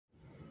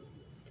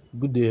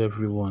Good day,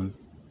 everyone.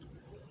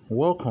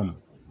 Welcome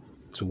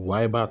to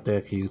Wiber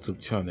Tech YouTube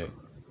channel.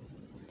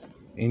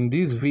 In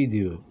this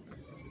video,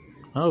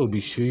 I will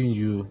be showing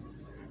you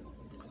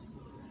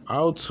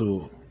how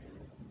to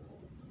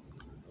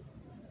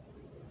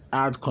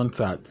add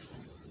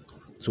contacts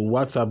to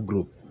WhatsApp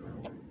group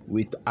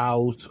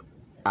without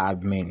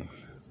admin.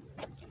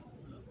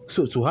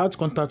 So to add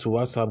contact to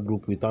WhatsApp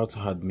group without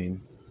admin,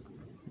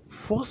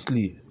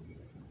 firstly,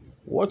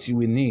 what you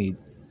will need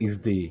is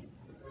the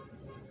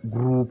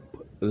group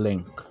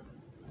link.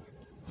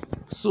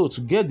 So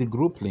to get the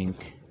group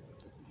link,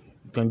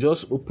 you can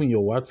just open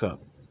your WhatsApp,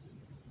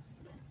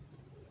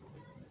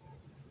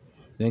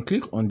 then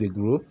click on the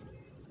group,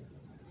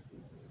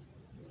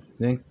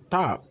 then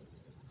tap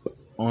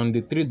on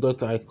the three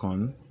dot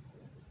icon,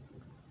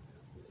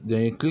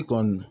 then you click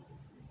on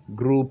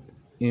group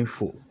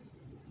info.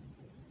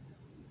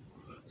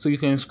 So you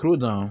can scroll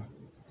down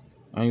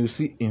and you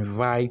see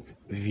invite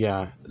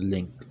via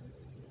link.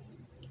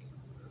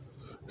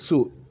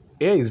 So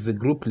here is the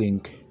group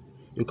link.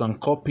 You can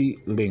copy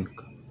link.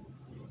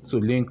 So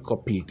link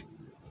copied.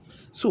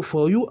 So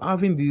for you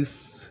having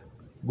this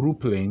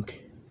group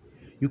link,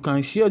 you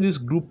can share this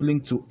group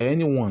link to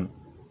anyone,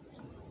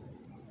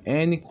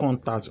 any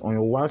contact on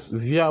your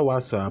via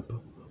WhatsApp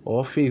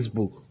or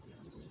Facebook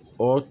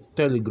or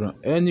Telegram,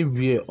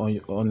 anywhere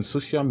on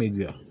social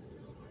media.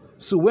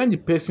 So when the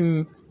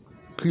person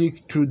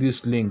click through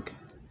this link,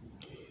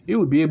 he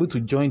will be able to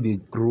join the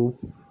group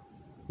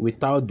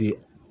without the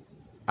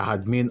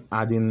admin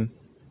adding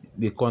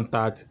the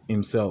contact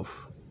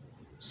himself.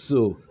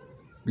 So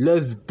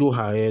let's go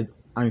ahead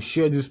and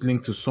share this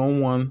link to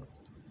someone.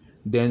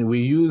 Then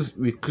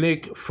we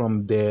click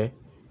from there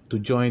to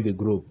join the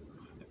group.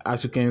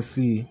 As you can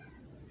see,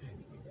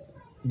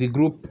 the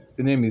group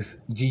name is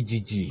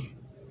GGG.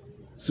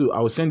 So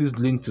I will send this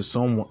link to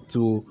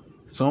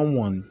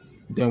someone.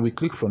 Then we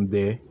click from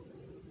there.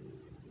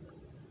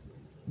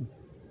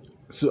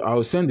 So I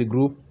will send the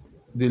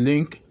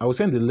link. I will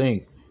send the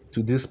link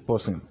to this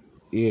person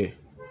here.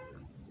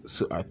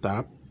 So I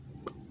tap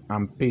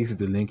and paste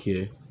the link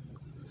here.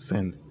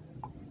 Send.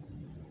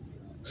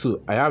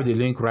 So I have the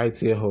link right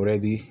here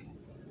already.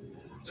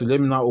 So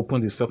let me now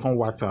open the second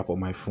WhatsApp on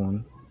my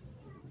phone.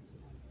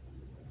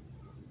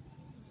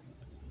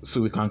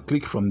 So we can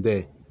click from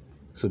there.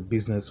 So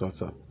business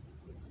WhatsApp.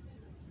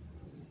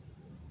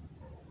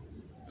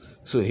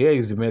 So here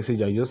is the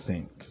message I just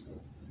sent.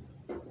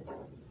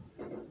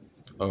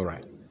 All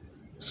right.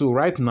 So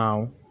right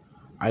now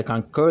I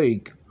can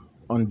click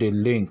on the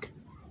link.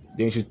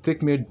 Then it should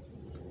take me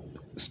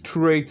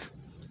straight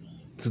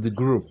to the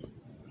group.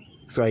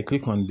 So I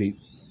click on the,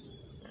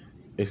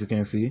 as you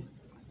can see,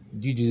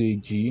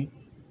 GGG,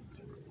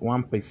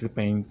 one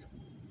participant.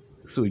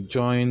 So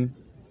join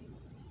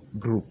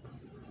group.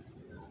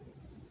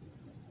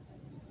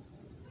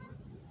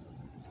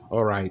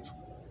 All right.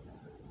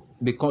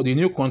 The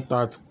new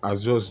contact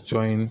has just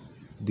joined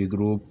the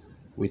group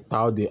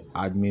without the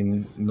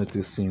admin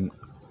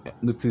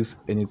notice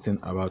anything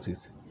about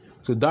it.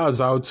 So that's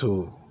how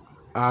to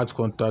add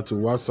contact to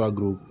WhatsApp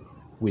group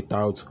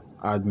without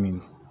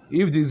admin.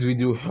 If this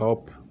video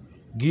helped,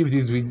 give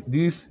this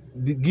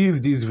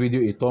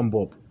video a thumb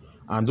up,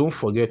 and don't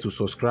forget to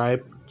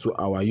subscribe to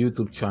our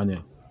YouTube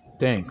channel.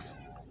 Thanks.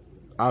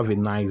 Have a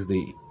nice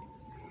day.